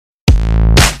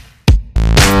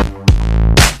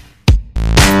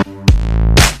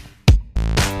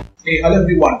Hey, hello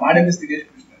everyone. My name is Dinesh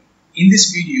Krishnan. In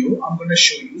this video, I'm going to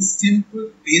show you simple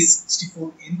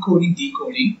Base64 encoding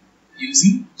decoding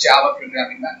using Java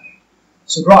programming language.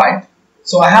 So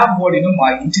I have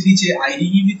my IntelliJ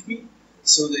IDE with me.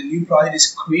 So the new project is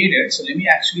created. So let me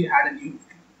actually add a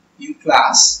new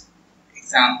class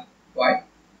example. Right?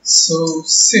 So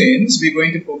since we're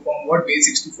going to perform what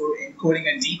Base64 encoding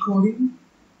and decoding,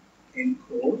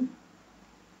 encode,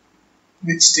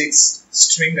 which takes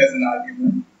string as an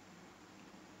argument.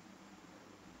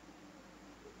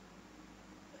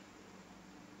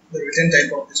 The return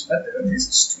type of this method is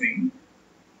a string,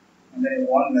 and then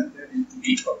one method is to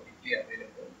be publicly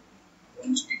available. I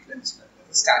want to declare this method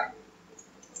as static.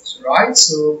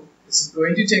 So this is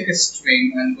going to take a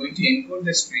string and going to encode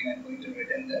the string and going to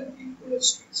return the encoded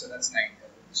string. So that's 9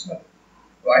 this method,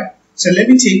 right? So let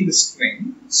me take the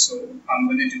string. So I'm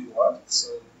going to do what?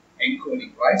 So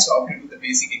encoding, right? So I'm going to do the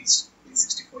basic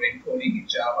Base64 encoding in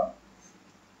Java.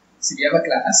 So we have a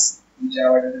class in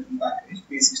Java development package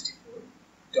Base64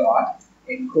 dot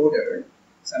encoder.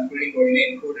 So I'm putting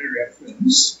an encoder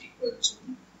reference equal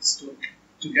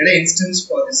to get an instance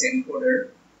for this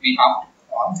encoder, we have to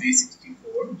call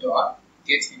Base64 dot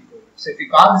get encoder. So if you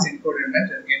call this encoder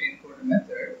method, get encoder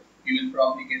method, you will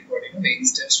probably get the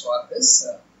instance for this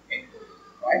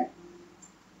encoder, right?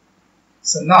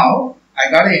 So now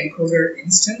I got an encoder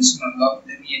instance. Now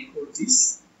let me encode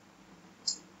this,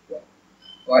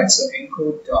 right? So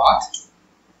encode dot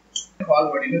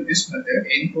call this method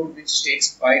encode, which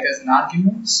takes byte as an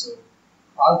argument. So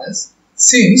call this.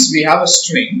 Since we have a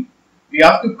string, we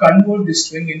have to convert this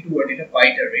string into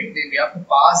byte array. Then we have to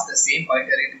pass the same byte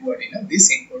array to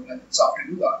this encode method. So after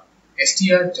do that,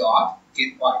 str dot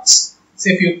get bytes.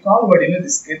 So if you call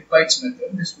this get bytes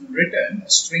method, this will return a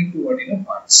string to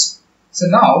bytes. So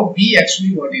now we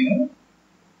actually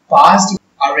pass the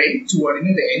array to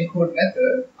the encode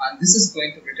method, and this is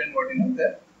going to return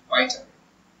the byte array.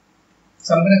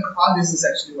 So I'm going to call this is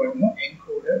actually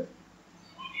encoded,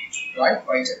 right,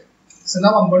 byte array. So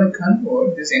now I'm going to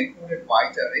convert this encoded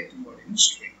byte array to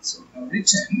string. So now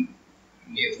return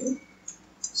new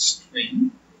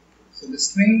string. So the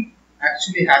string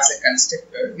actually has a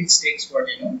constructor which takes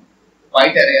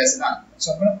byte array as an argument.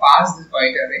 So I'm going to pass this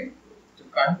byte array to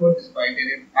convert this byte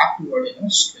array back to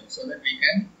string, so that we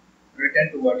can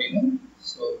return to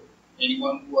so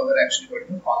anyone whoever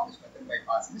actually call this method by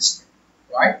passing this string,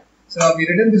 right? So now we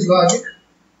return this logic,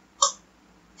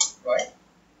 right?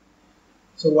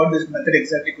 So what this method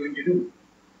exactly going to do?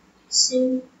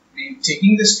 So we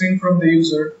taking the string from the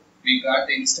user, we got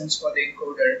the instance for the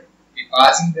encoder, we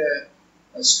passing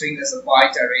the string as a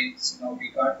byte array. So now we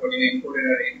got encoded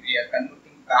array, we are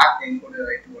converting back the encoded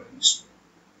array to string,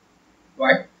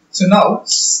 right? So now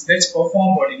let's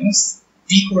perform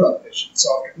decode operation. So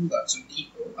how to do that? So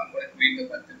decode, I'm going to create a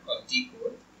method called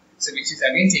decode. So which is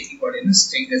again taking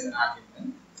string as an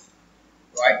argument,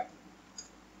 right?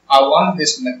 I want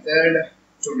this method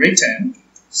to return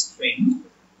string,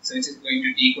 so which is going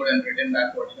to decode and return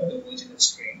back the original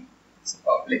string. So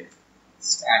public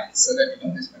static, so that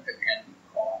this method can be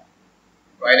called,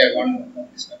 right? I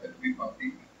want this method to be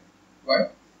public,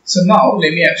 right? So now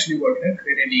let me actually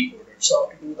create a decoder. So how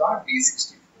to do that?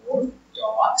 Base64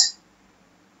 dot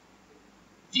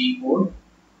decode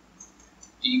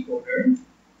decoder.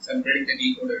 So I'm creating the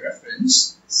decoder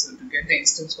reference. So to get the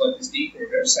instance for this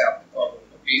decoder, so I have to call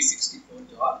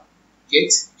Base64 dot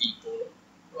get decoder,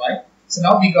 right? So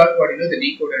now we got the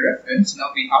decoder reference.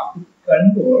 Now we have to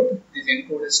convert this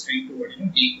encoder string to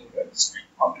decoder string.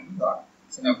 How to do that?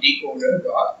 So now decoder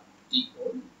dot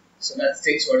decode. So that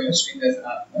takes string as an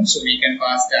argument. So we can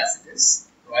pass it as it is,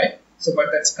 right? So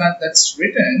but that's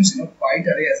returns byte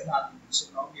array as an argument.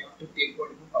 So now we have to take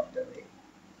byte array.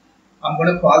 I'm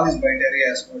going to call this byte array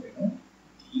as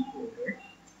decoder,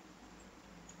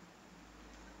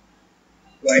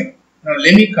 right? Now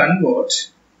let me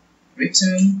convert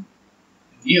return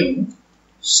new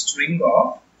string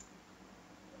of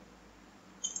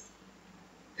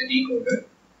the decoder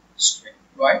string,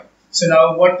 right? So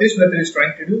now what this method is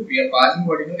trying to do, we are passing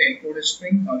the encoder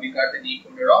string. Now we got the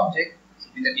decoder object. So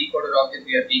with the decoder object,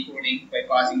 we are decoding by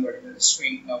passing the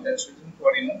string. Now that's written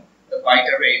for the byte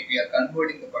array. We are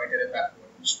converting the byte array back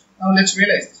to string. Now let's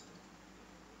realize this.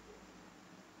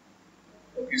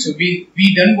 Okay, so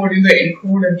we done the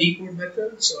encode and decode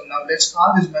method. So now let's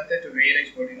call this method to realize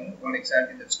what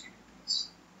exactly that's giving to us.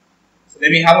 So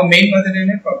then we have a main method in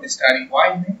it, probably static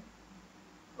void main,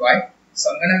 right? So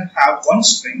I'm gonna have one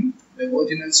string, the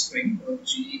original string of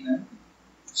GNet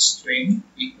string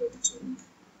equal to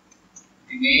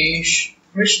Dinesh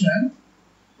Krishnan,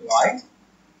 right?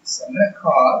 So I'm gonna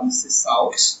call this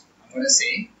out. I'm gonna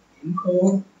say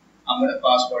encode I'm going to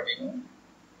pass what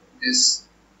this.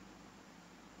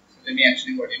 So let me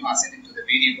actually assign it to the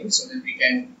variable so that we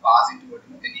can pass it to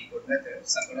the decode method.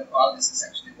 So I'm going to call this is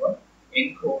actually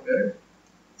encoder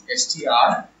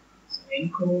str. So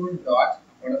encode dot,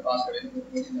 I'm going to pass the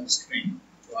original string,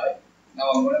 right?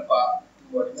 Now I'm going to pass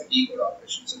to decode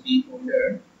operation. So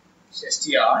decoder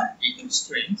str equals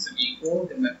string. So decode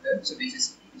the method. So which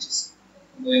is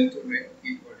going to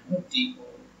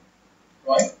decode,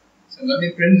 right? So let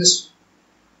me print this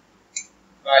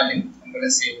value. I'm going to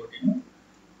say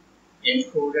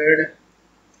encoded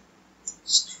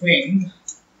string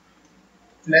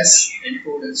plus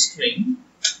encoded string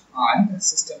on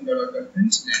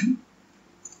system.out.println,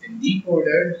 then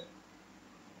decoded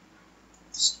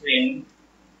string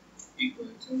equal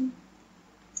to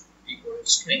decoded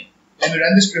string. When we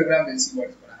run this program, we'll see what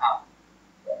is going to happen.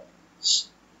 Right.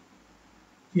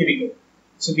 Here we go.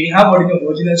 So we have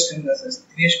original string as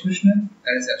Dinesh Krishnan,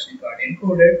 that is actually got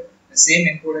encoded. The same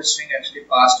encoded string actually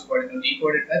passed to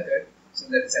decoded method, so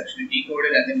that it's actually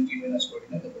decoded and then given us the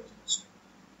original string.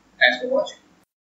 Thanks for watching.